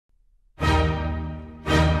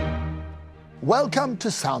Welcome to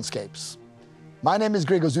Soundscapes. My name is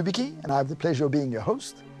Gregor Zubicky and I have the pleasure of being your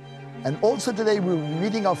host. And also today we'll be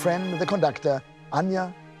meeting our friend, the conductor,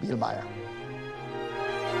 Anja Bihlmaier.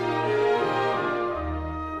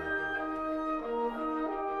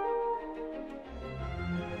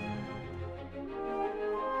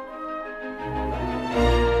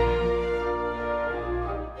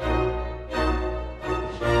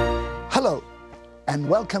 Hello and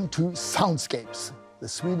welcome to Soundscapes, the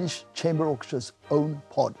Swedish Chamber Orchestra's own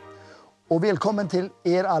pod. Och välkommen till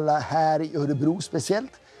er alla här i Örebro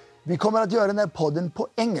speciellt. Vi kommer att göra den här podden på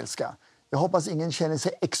engelska. Jag hoppas ingen känner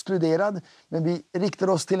sig exkluderad, men vi riktar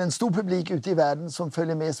oss till en stor publik ute i världen som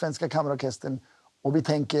följer med Svenska Kammarorkestern och vi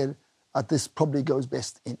tänker att this probably goes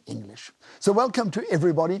best in English. So welcome to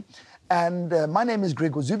everybody and my name is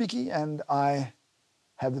Gregor Zubicky and I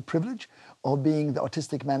have the privilege of being the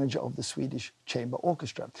artistic manager of the Swedish Chamber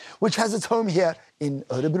Orchestra, which has its home here in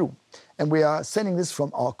Örebro. And we are sending this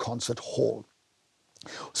from our concert hall.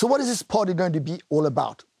 So what is this party going to be all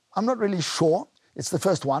about? I'm not really sure. It's the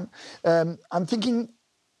first one. I'm thinking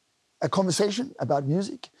a conversation about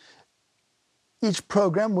music. Each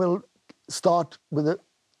program will start with a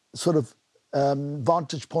sort of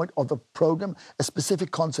vantage point of a program, a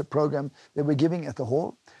specific concert program that we're giving at the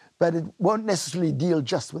hall. But it won't necessarily deal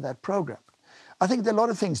just with that program. I think there are a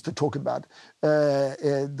lot of things to talk about.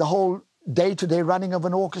 The whole day-to-day running of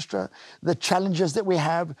an orchestra, the challenges that we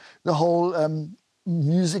have, the whole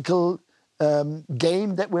musical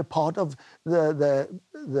game that we're part of,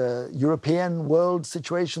 the European world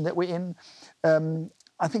situation that we're in.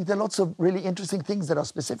 I think there are lots of really interesting things that are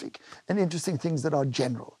specific and interesting things that are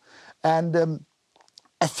general. And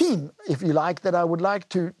a theme, if you like, that I would like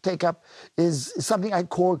to take up is something I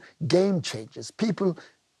call game changers. People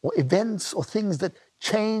or events or things that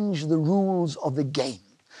change the rules of the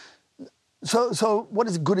game. So what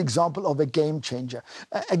is a good example of a game changer?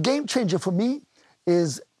 A game changer for me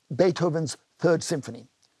is Beethoven's Third Symphony,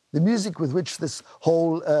 the music with which this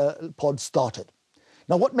whole pod started.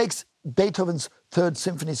 Now, what makes Beethoven's Third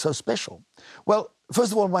Symphony so special? Well,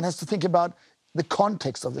 first of all, one has to think about the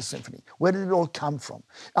context of the symphony. Where did it all come from?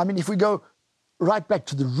 I mean, if we go right back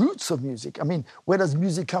to the roots of music, I mean, where does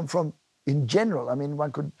music come from in general? I mean,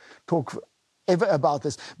 one could talk forever about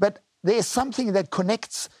this. But there is something that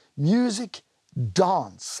connects music,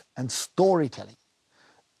 dance, and storytelling.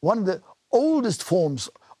 One of the oldest forms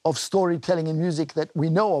of storytelling in music that we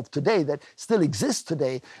know of today, that still exists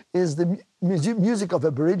today, is the music of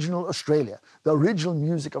Aboriginal Australia, the original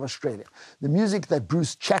music of Australia. The music that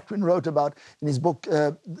Bruce Chatwin wrote about in his book,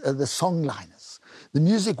 The Songliners. The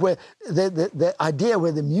music where, the idea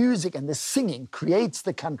where the music and the singing creates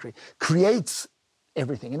the country, creates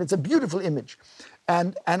everything. And it's a beautiful image.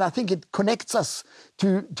 And I think it connects us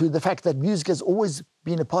to the fact that music has always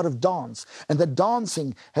been a part of dance, and that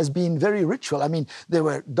dancing has been very ritual. I mean, there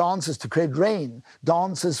were dances to create rain,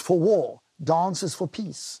 dances for war, dances for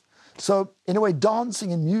peace. So, in a way,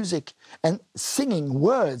 dancing and music and singing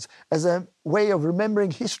words as a way of remembering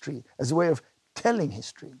history, as a way of telling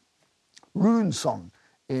history. Rune song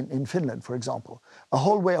in Finland, for example, a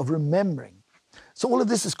whole way of remembering. So all of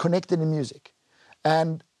this is connected in music.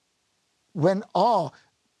 And when our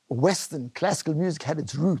Western classical music had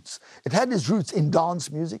its roots, it had its roots in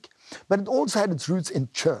dance music, but it also had its roots in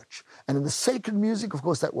church. And in the sacred music, of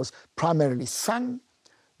course, that was primarily sung,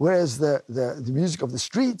 whereas the music of the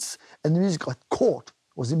streets and the music at court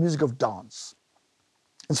was the music of dance.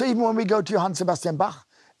 And so even when we go to Johann Sebastian Bach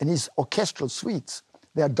and his orchestral suites,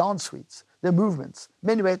 they are dance suites, they're movements,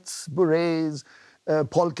 minuets, bourrées,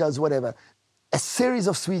 polkas, whatever. A series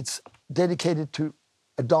of suites dedicated to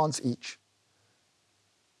a dance each.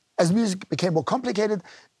 As music became more complicated,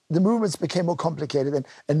 the movements became more complicated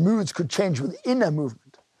and moods could change within a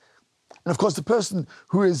movement. And of course, the person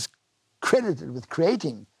who is credited with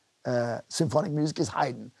creating symphonic music is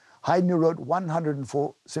Haydn. Haydn, who wrote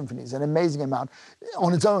 104 symphonies, an amazing amount.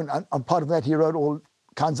 On its own, on part of that, he wrote all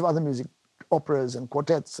kinds of other music, operas and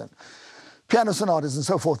quartets and piano sonatas and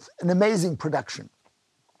so forth, an amazing production.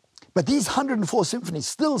 But these 104 symphonies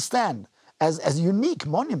still stand as a unique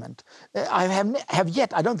monument. I have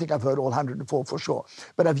yet, I don't think I've heard all 104 for sure,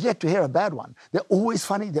 but I've yet to hear a bad one. They're always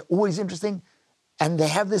funny, they're always interesting, and they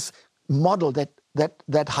have this model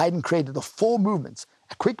that Haydn created of 4 movements: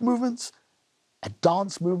 a quick movement, a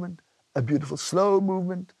dance movement, a beautiful slow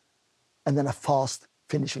movement, and then a fast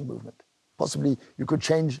finishing movement. Possibly you could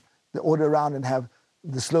change the order around and have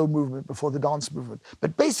the slow movement before the dance movement.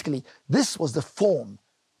 But basically, this was the form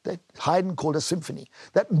that Haydn called a symphony,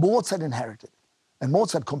 that Mozart inherited. And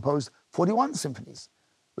Mozart composed 41 symphonies,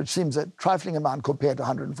 which seems a trifling amount compared to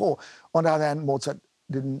 104. On the other hand, Mozart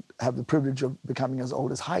didn't have the privilege of becoming as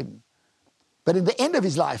old as Haydn. But in the end of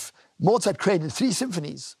his life, Mozart created 3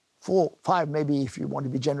 symphonies, 4, 5 maybe if you want to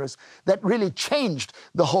be generous, that really changed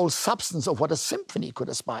the whole substance of what a symphony could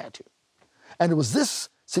aspire to. And it was this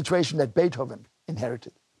situation that Beethoven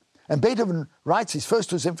inherited. And Beethoven writes his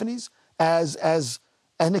first 2 symphonies as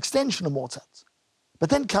an extension of Mozart's. But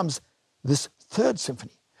then comes this 3rd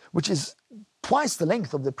symphony, which is twice the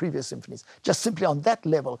length of the previous symphonies. Just simply on that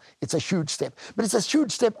level, it's a huge step. But it's a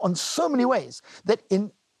huge step on so many ways that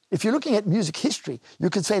if you're looking at music history, you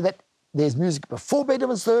could say that there's music before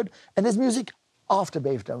Beethoven's 3rd and there's music after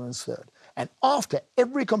Beethoven's 3rd. And after,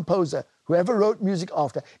 every composer who ever wrote music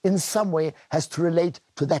after, in some way has to relate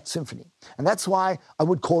to that symphony. And that's why I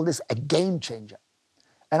would call this a game changer.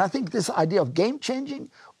 And I think this idea of game changing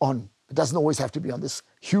it doesn't always have to be on this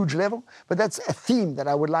huge level, but that's a theme that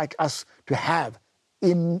I would like us to have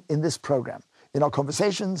in this program, in our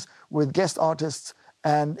conversations with guest artists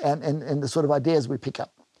and the sort of ideas we pick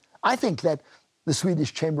up. I think that the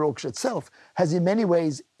Swedish Chamber Orchestra itself has in many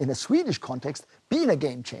ways, in a Swedish context, been a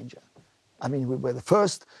game changer. I mean, we were the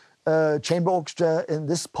first chamber orchestra in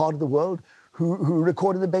this part of the world who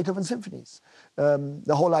recorded the Beethoven symphonies.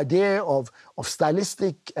 The whole idea of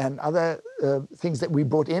stylistic and other things that we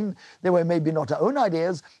brought in, they were maybe not our own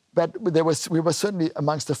ideas, but we were certainly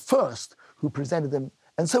amongst the first who presented them.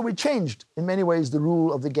 And so we changed, in many ways, the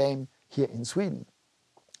rule of the game here in Sweden.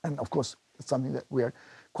 And of course, it's something that we're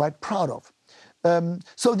quite proud of.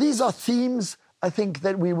 So these are themes, I think,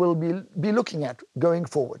 that we will be looking at going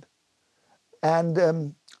forward.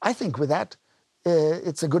 And I think with that,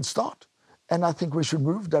 it's a good start. And I think we should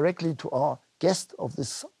move directly to our guest of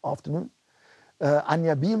this afternoon,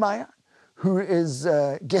 Anja Bihlmaier, who is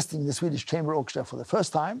guesting the Swedish Chamber Orchestra for the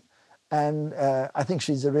first time. And I think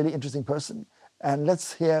she's a really interesting person. And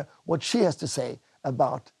let's hear what she has to say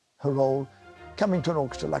about her role coming to an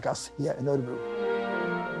orchestra like us here in Örebro.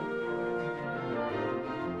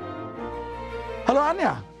 Hello,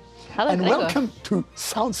 Anja. Hello, and Gregor. welcome to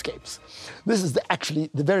Soundscapes. This is actually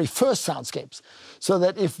the very first Soundscapes, so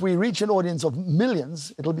that if we reach an audience of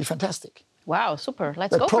millions, it'll be fantastic. Wow, super.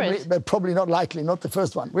 Let's go for it. But probably not likely, not the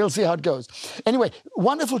first one. We'll see how it goes. Anyway,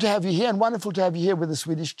 wonderful to have you here, and wonderful to have you here with the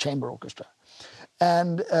Swedish Chamber Orchestra.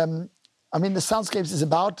 And I mean, the Soundscapes is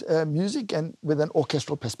about music and with an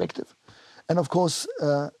orchestral perspective. And of course,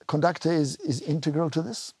 conductor is integral to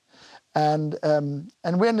this. And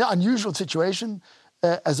we're in an unusual situation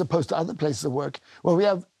as opposed to other places of work, where we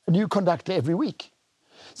have a new conductor every week.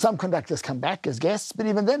 Some conductors come back as guests, but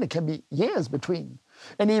even then it can be years between.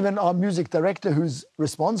 And even our music director, who's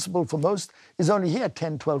responsible for most, is only here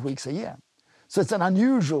 10, 12 weeks a year. So it's an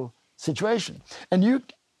unusual situation. And you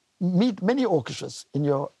meet many orchestras in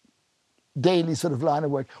your daily sort of line of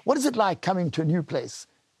work. What is it like coming to a new place,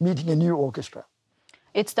 meeting a new orchestra?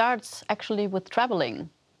 It starts actually with traveling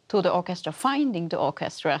to the orchestra, finding the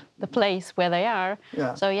orchestra, the place where they are.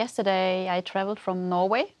 Yeah. So yesterday I traveled from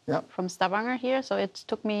Norway, Yeah. from Stavanger here, so it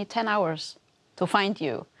took me 10 hours to find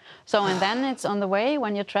you. So, and then it's on the way,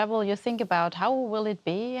 when you travel, you think about how will it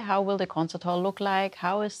be, how will the concert hall look like,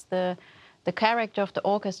 how is the character of the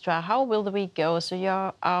orchestra, how will the week go? So you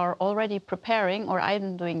are already preparing, or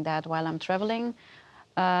I'm doing that while I'm traveling,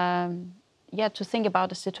 to think about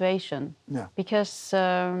the situation. Yeah. Because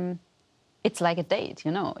it's like a date, you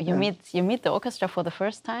know. You meet the orchestra for the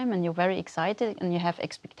first time and you're very excited and you have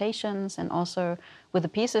expectations, and also with the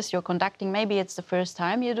pieces you're conducting, maybe it's the first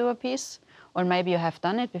time you do a piece, or maybe you have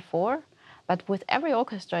done it before. But with every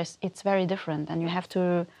orchestra, it's very different, and you have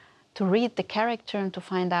to read the character and to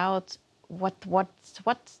find out what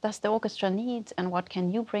does the orchestra need and what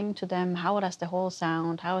can you bring to them, how does the whole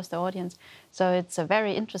sound, how is the audience. So it's a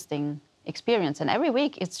very interesting experience, and every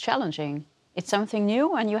week it's challenging. It's something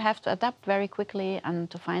new, and you have to adapt very quickly and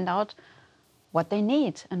to find out what they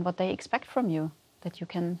need and what they expect from you, that you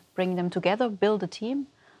can bring them together, build a team,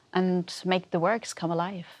 and make the works come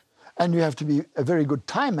alive. And you have to be a very good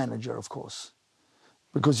time manager, of course,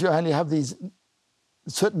 because you only have these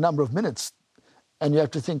certain number of minutes, and you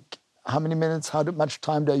have to think, how many minutes, how much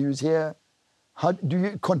time do I use here? How do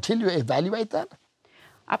you continually evaluate that?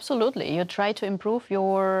 Absolutely. You try to improve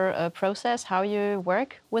your process, how you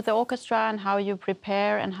work with the orchestra and how you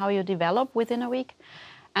prepare and how you develop within a week.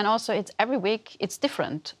 And also, it's every week it's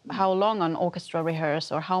different how long an orchestra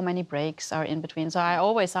rehearse or how many breaks are in between. So I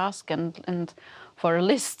always ask and for a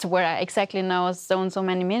list where I exactly know so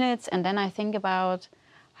many minutes, and then I think about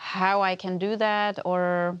how I can do that.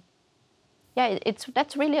 Or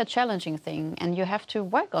that's really a challenging thing, and you have to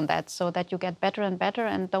work on that so that you get better and better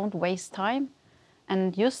and don't waste time.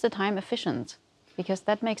 And use the time efficient, because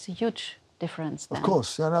that makes a huge difference then. Of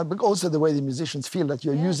course, but also the way the musicians feel that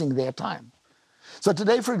you're using their time. So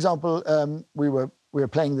today, for example, we were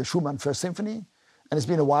playing the Schumann First Symphony, and it's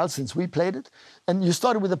been a while since we played it. And you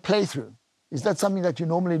started with a playthrough. Is that something that you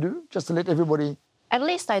normally do, just to let everybody? At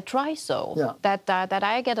least I try so. Yeah. That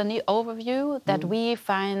I get a new overview, that we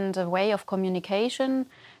find a way of communication,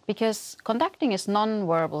 because conducting is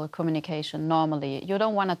non-verbal communication normally. You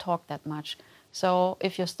don't want to talk that much. So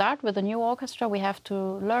if you start with a new orchestra, we have to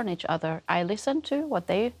learn each other. I listen to what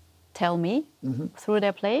they tell me through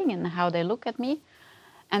their playing and how they look at me,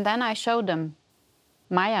 and then I show them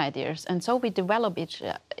my ideas, and so we develop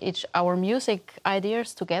each our music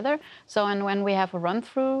ideas together. So and when we have a run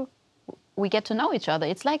through, we get to know each other.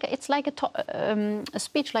 It's like a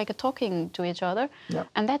speech, like a talking to each other,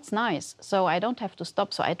 and that's nice. So I don't have to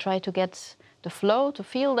stop. So I try to get the flow, to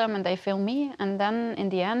feel them, and they feel me. And then in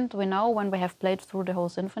the end, we know when we have played through the whole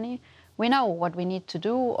symphony, we know what we need to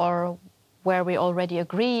do or where we already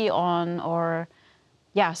agree on, or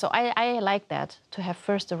so I like that, to have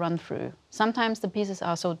first a run through. Sometimes the pieces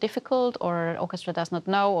are so difficult, or orchestra does not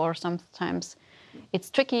know, or sometimes it's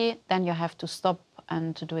tricky, then you have to stop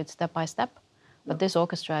and to do it step by step. But this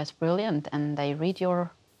orchestra is brilliant, and they read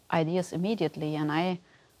your ideas immediately, and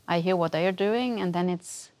I hear what they are doing, and then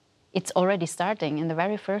it's already starting in the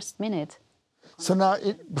very first minute. So now,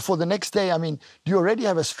 before the next day, I mean, do you already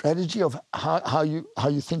have a strategy of how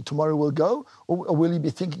you think tomorrow will go, or will you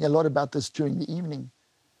be thinking a lot about this during the evening?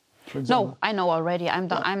 No, I know already.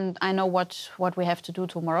 I know what we have to do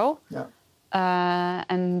tomorrow,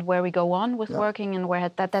 and where we go on with working, and where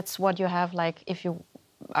that's what you have. Like if you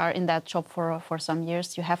are in that job for some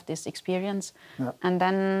years, you have this experience, and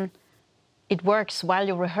then it works while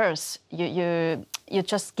you rehearse. You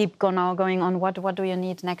just keep going on. What do you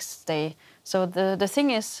need next day? So the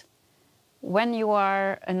thing is, when you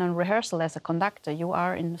are in a rehearsal as a conductor, you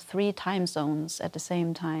are in 3 time zones at the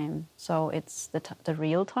same time. So it's the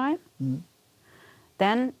real time.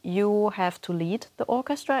 Then you have to lead the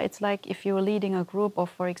orchestra. It's like if you're leading a group of,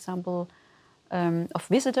 for example, of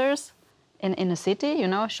visitors in a city,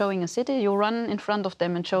 showing a city, you run in front of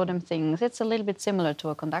them and show them things. It's a little bit similar to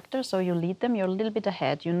a conductor. So you lead them, you're a little bit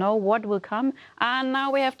ahead. You know what will come. And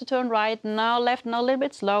now we have to turn right, now left, now a little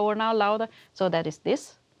bit slower, now louder. So that is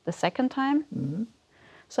this, the second time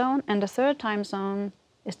zone. And the third time zone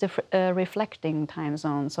is the reflecting time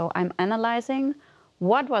zone. So I'm analyzing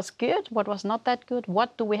what was good, what was not that good,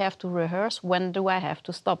 what do we have to rehearse, when do I have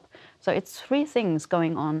to stop. So it's 3 things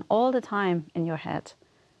going on all the time in your head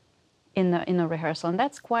in a rehearsal. And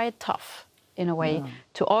that's quite tough in a way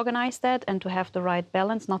to organize that and to have the right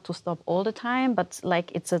balance, not to stop all the time, but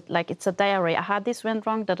like it's a diary. Aha, this went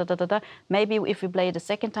wrong, da da da da da. Maybe if we play it a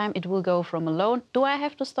second time, it will go from alone. Do I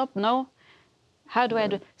have to stop? No. How do I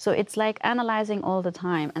do? So it's like analyzing all the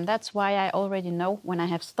time. And that's why I already know when I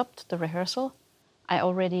have stopped the rehearsal, I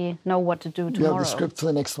already know what to do tomorrow. You have the script for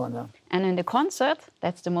the next one, And in the concert,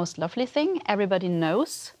 that's the most lovely thing. Everybody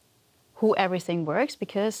knows who everything works,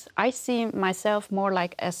 because I see myself more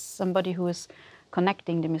like as somebody who is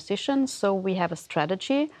connecting the musicians. So we have a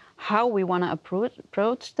strategy, how we want to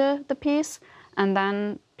approach the piece, and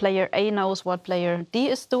then player A knows what player D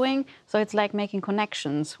is doing. So it's like making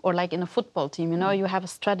connections, or like in a football team, you have a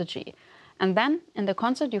strategy. And then in the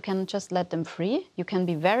concert, you can just let them free. You can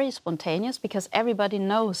be very spontaneous, because everybody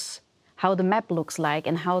knows how the map looks like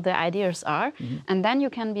and how the ideas are. And then you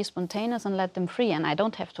can be spontaneous and let them free. And I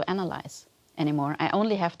don't have to analyze anymore. I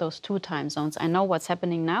only have those 2 time zones. I know what's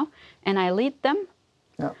happening now, and I lead them.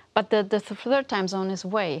 But the third time zone is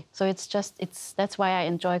away. So that's why I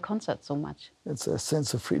enjoy concerts so much. It's a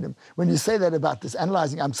sense of freedom. When you say that about this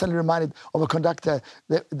analyzing, I'm suddenly reminded of a conductor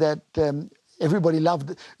that everybody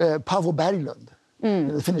loved, Paavo Berglund.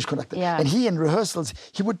 The Finnish conductor. And he, in rehearsals,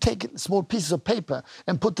 he would take small pieces of paper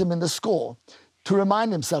and put them in the score to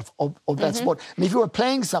remind himself of that sport. And if you were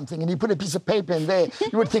playing something and he put a piece of paper in there,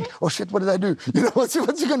 you would think, oh shit, what did I do? What's he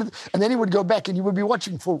going to do? And then he would go back and you would be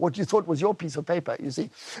watching for what you thought was your piece of paper, you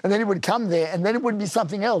see. And then he would come there and then it would be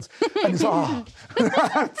something else. And he's fine.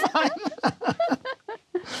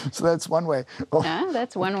 So that's one way.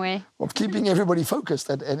 That's one way. Of keeping everybody focused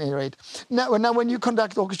at any rate. Now when you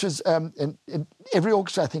conduct orchestras, and every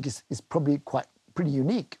orchestra I think is probably pretty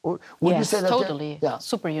unique. Or would you say that? Totally.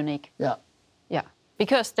 Super unique. Yeah.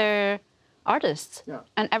 Because they're artists,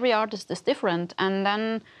 and every artist is different. And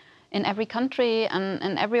then in every country and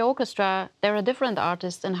in every orchestra, there are different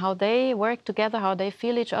artists, and how they work together, how they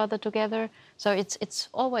feel each other together. So it's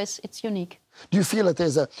always unique. Do you feel that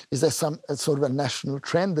is there some sort of a national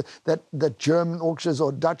trend that German orchestras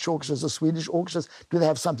or Dutch orchestras or Swedish orchestras, do they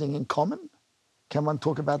have something in common? Can one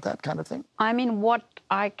talk about that kind of thing? I mean, what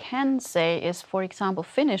I can say is, for example,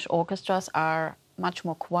 Finnish orchestras are much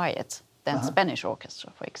more quiet than Spanish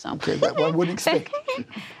orchestra, for example. Okay, that one would expect.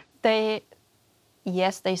 They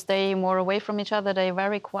stay more away from each other. They're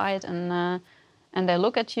very quiet and they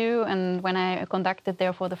look at you. And when I conducted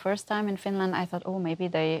there for the first time in Finland, I thought, oh, maybe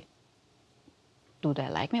do they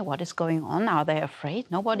like me? What is going on? Are they afraid?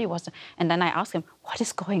 Nobody was. And then I asked him, what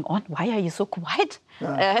is going on? Why are you so quiet?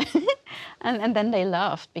 And then they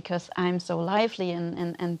laughed because I'm so lively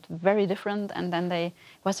and very different. And then it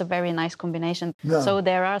was a very nice combination. Yeah. So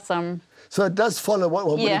there are some... So it does follow what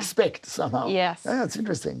one would expect somehow. Yes. Yeah, that's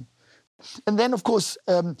interesting. And then, of course,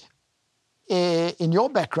 in your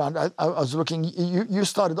background, I was looking, you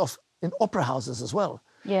started off in opera houses as well.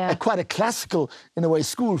 Yeah. Quite a classical, in a way,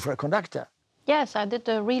 school for a conductor. Yes, I did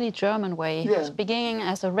the really German way. Yeah. Beginning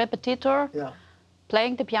as a repetitor,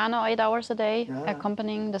 playing the piano 8 hours a day,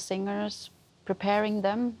 accompanying the singers, preparing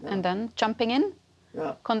them, and then jumping in,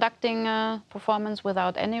 conducting a performance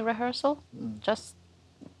without any rehearsal. Just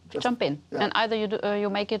jump in, and either you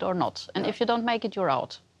make it or not. And if you don't make it, you're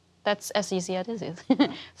out. That's as easy as it is.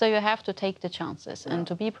 So you have to take the chances and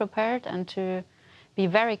to be prepared and to be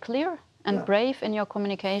very clear and brave in your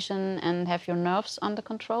communication and have your nerves under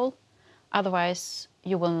control. Otherwise,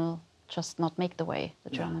 you will just not make the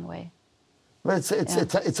German way. Well,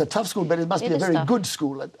 it's a tough school, but it must be a very good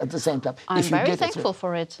school at the same time. I'm very thankful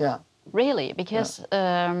for it, really, because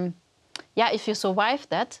if you survive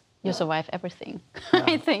that, you survive everything,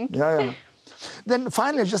 I think. Then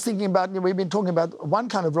finally, just thinking about, we've been talking about one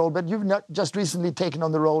kind of role, but you've not just recently taken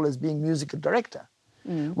on the role as being musical director,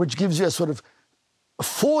 which gives you a sort of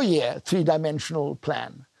 4-year, 3-dimensional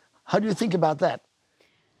plan. How do you think about that?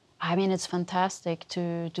 I mean, it's fantastic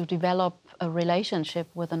to develop a relationship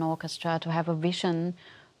with an orchestra, to have a vision,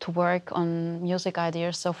 to work on music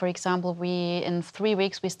ideas. So, for example, in 3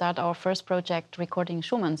 weeks, we start our first project recording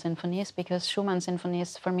Schumann symphonies, because Schumann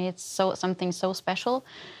symphonies, for me, it's something so special.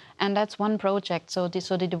 And that's one project. So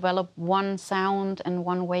they develop one sound and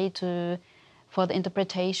one way for the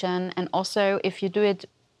interpretation. And also, if you do it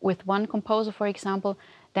with one composer, for example,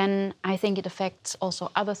 then I think it affects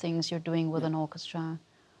also other things you're doing with an orchestra.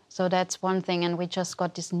 So that's one thing. And we just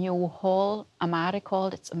got this new hall, Amare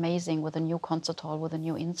called. It's amazing, with a new concert hall, with a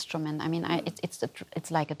new instrument. I mean,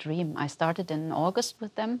 it's like a dream. I started in August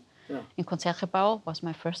with them in Concertgebouw. Was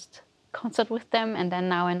my first concert with them. And then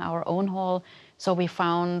now in our own hall. So we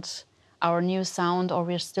found our new sound, or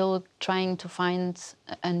we're still trying to find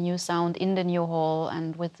a new sound in the new hall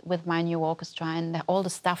and with my new orchestra and all the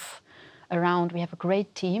stuff around. We have a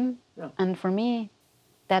great team. And for me,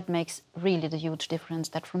 that makes really the huge difference,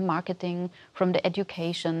 that from marketing, from the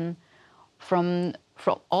education, from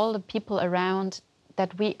all the people around,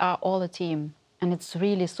 that we are all a team. And it's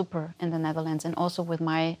really super in the Netherlands. And also with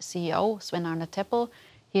my CEO, Sven Arne Teppel,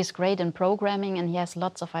 he's great in programming and he has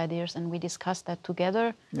lots of ideas, and we discuss that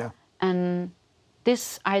together. And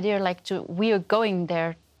this idea, we are going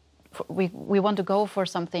there, we want to go for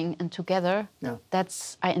something and together,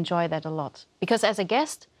 I enjoy that a lot. Because as a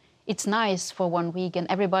guest, it's nice for 1 week and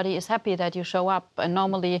everybody is happy that you show up, and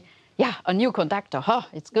normally, a new conductor,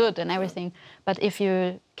 it's good and everything. But if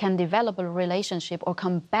you can develop a relationship or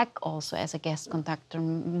come back also as a guest conductor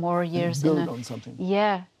more years, build on something.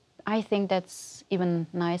 I think that's even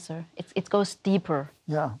nicer. It goes deeper.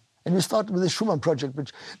 And you started with the Schumann project,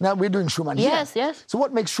 which now we're doing Schumann here. Yes. So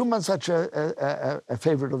what makes Schumann such a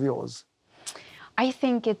favorite of yours? I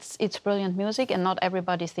think it's brilliant music, and not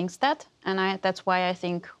everybody thinks that. And that's why I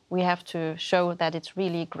think we have to show that it's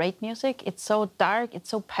really great music. It's so dark, it's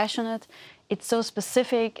so passionate, it's so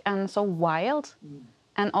specific and so wild,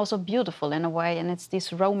 and also beautiful in a way. And it's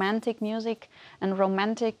this romantic music and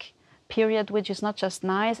romantic period, which is not just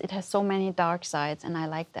nice, it has so many dark sides, and I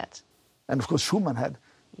like that. And of course Schumann had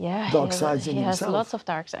dark sides in himself. He has lots of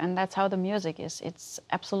dark sides, and that's how the music is. It's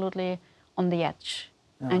absolutely on the edge.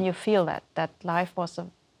 And you feel that life was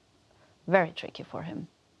very tricky for him.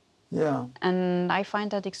 And I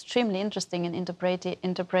find that extremely interesting in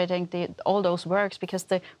interpreting all those works, because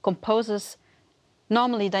the composers,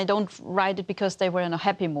 normally they don't write it because they were in a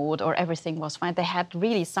happy mood or everything was fine. They had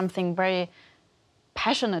really something very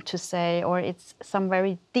passionate to say, or it's some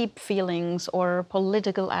very deep feelings or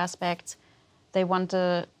political aspects they want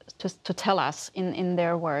to tell us in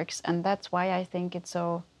their works. And that's why I think it's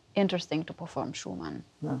so interesting to perform Schumann.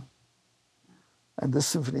 And this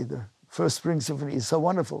symphony, the first Spring Symphony, is so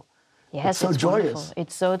wonderful. Yes, it's so joyous. Wonderful.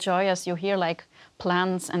 It's so joyous. You hear like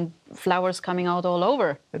plants and flowers coming out all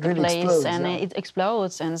over the place, explodes, and it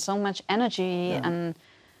explodes, and so much energy, and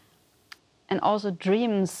also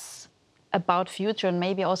dreams about future and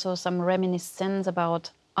maybe also some reminiscence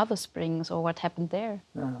about other springs or what happened there.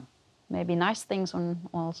 Yeah. Maybe nice things and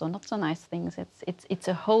also not so nice things. It's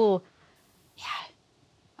a whole,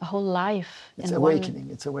 a whole life. It's awakening.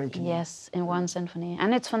 It's awakening. Yes, in one symphony,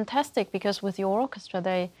 and it's fantastic because with your orchestra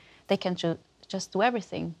they can just do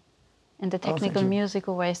everything in the technical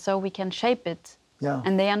musical way, so we can shape it. Yeah.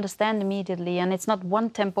 And they understand immediately, and it's not one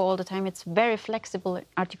tempo all the time. It's very flexible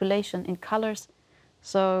articulation in colors.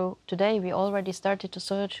 So today we already started to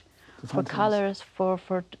search for colors, for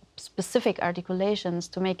specific articulations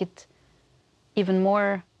to make it even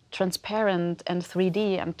more transparent and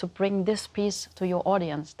 3D, and to bring this piece to your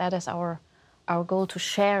audience. That is our goal, to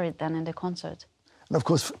share it then in the concert. And of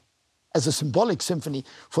course, as a symbolic symphony,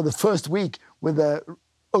 for the first week with an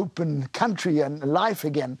open country and life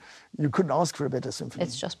again, you couldn't ask for a better symphony.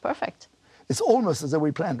 It's just perfect. It's almost as though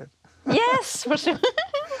we planned it. Yes, for sure.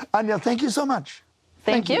 Anja, thank you so much.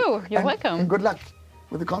 Thank you. You're welcome. And good luck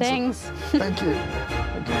with the concert. Thanks. Thank you.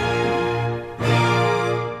 Thank you.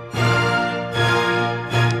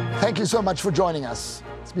 Thank you so much for joining us.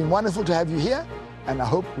 It's been wonderful to have you here, and I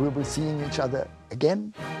hope we'll be seeing each other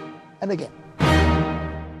again and again.